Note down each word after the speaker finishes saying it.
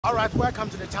Alright, welcome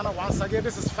to the channel once again.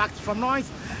 This is Facts from Noise.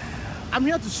 I'm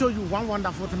here to show you one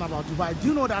wonderful thing about Dubai. Do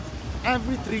you know that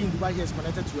every tree in Dubai here is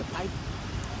connected to a pipe,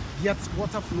 yet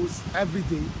water flows every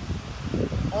day?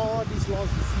 All these laws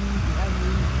you see behind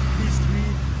me, this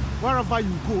tree, wherever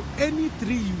you go, any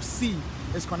tree you see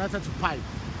is connected to pipe,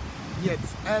 yet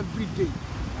every day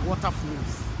water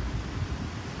flows.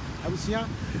 I was here.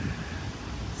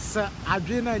 Sir,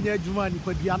 Adriana Yajuma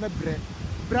Nipadiana Bre.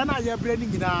 Brana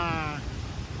Yabrani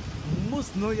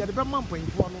most know you're the Berman point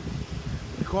for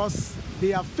because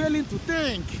they are failing to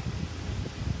think.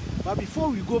 But before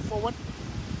we go forward,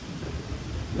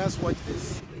 let's watch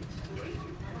this.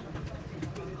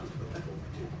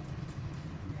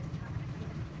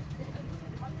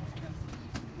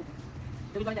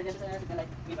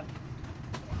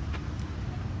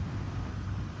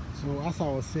 So as I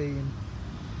was saying,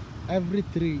 every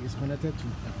tree is connected to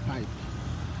a pipe,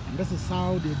 and this is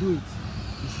how they do it.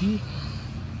 You see,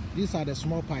 these are the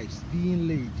small pipes being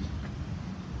laid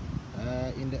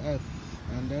in the earth,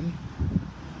 and then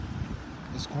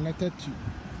it's connected to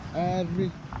every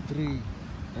tree.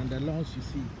 And the laws you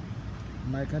see,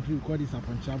 in my country we call this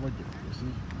upon Chabojo. You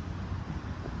see,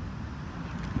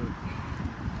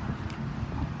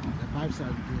 the pipes are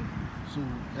green, so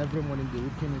every morning they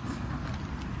open it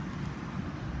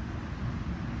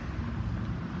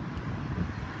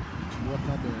to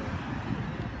water the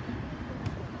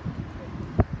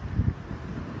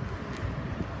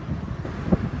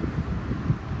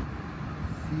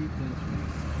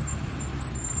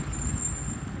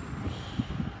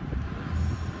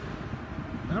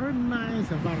very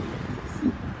nice environment.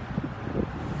 See?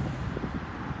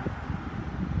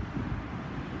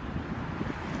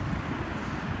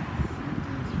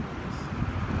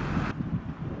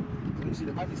 So you see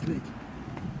the pipe is laid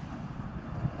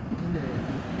in the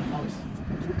flowers.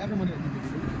 So every morning they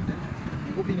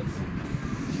open it to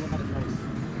water the flowers.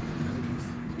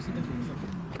 So see that for yourself.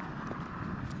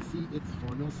 See it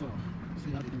for yourself.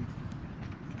 See how they do it.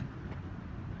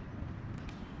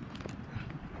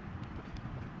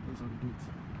 That's how we do it.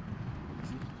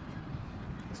 See?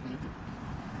 It's connected.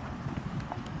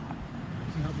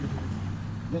 See how beautiful it is?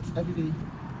 That's every day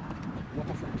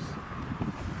water flows.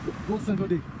 Go single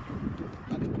day.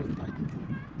 That they close the pipe.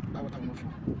 That water will not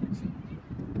flow. See?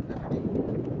 Every day.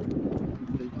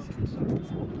 You can see for yourself.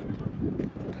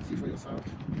 You can see for yourself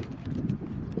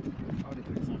how the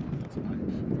trees are connected to the pipe. You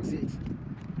can see it. You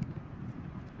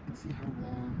can see how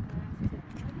long.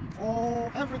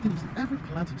 Oh, everything, every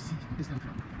plant you see is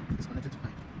connected to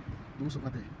pipe. Those over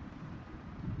there,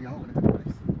 they are all connected to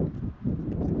pipes.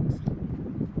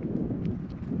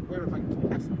 Wherever you go,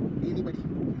 ask anybody you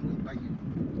know by you.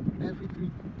 Every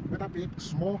tree, whether big,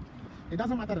 small, it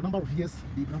doesn't matter the number of years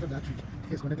they planted that tree,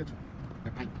 it's connected to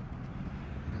the pipe.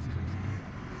 You can see for yourself.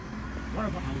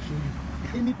 Wherever I will show you,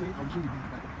 any tree I will show you the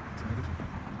pipe, it's connected to.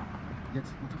 Yet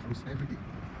water flows every day.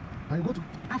 When you go to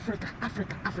Africa,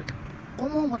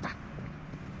 common water.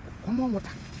 Common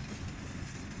water.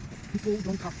 People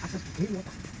don't have access to clean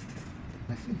water.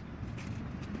 But see,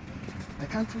 a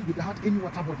country without any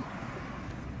water body.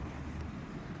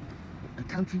 A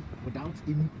country without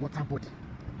any water body.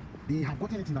 They have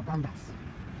gotten it in abundance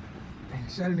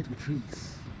and sharing it with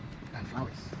trees and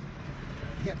flowers.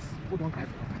 Yet, people don't cry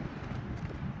for water.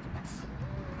 But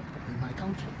in my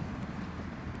country,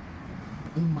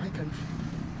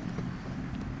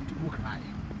 people cry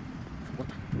for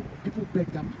water. People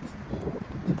beg them,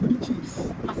 including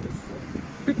chiefs, pastors,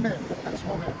 big men and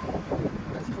small men.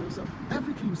 You can see for yourself,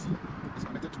 every tree you see is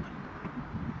connected to pipe.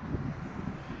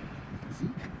 See?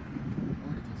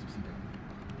 All the things you see there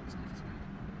is connected to pipe.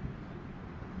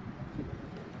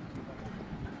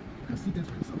 You can see that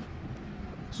for yourself.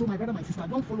 So my brother, my sister,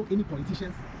 don't follow any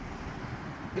politicians,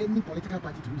 any political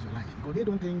party to lose your life, because they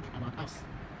don't think about us.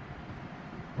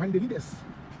 When the leaders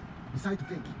decide to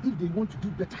think, if they want to do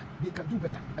better, they can do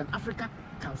better, and Africa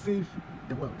can save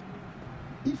the world.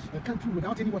 If a country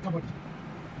without any water body,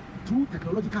 through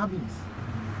technological means,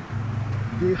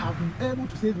 they have been able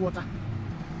to save water,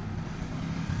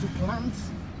 to plant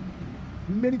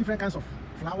many different kinds of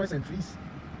flowers and trees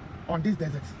on this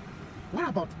desert. What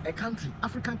about a country,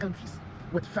 African countries,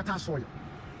 with fertile soil?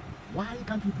 Why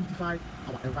can't we beautify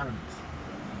our environment?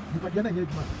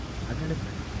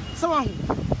 Someone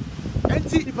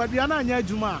enti ipadiana anya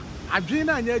adwuma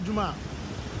adwena anya adwuma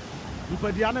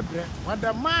ipadiana bre when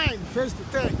the mind fails to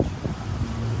think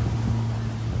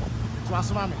to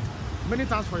asmame. Many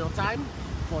thanks for your time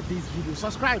for this video.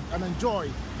 Subscribe and enjoy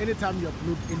anytime you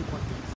upload any content.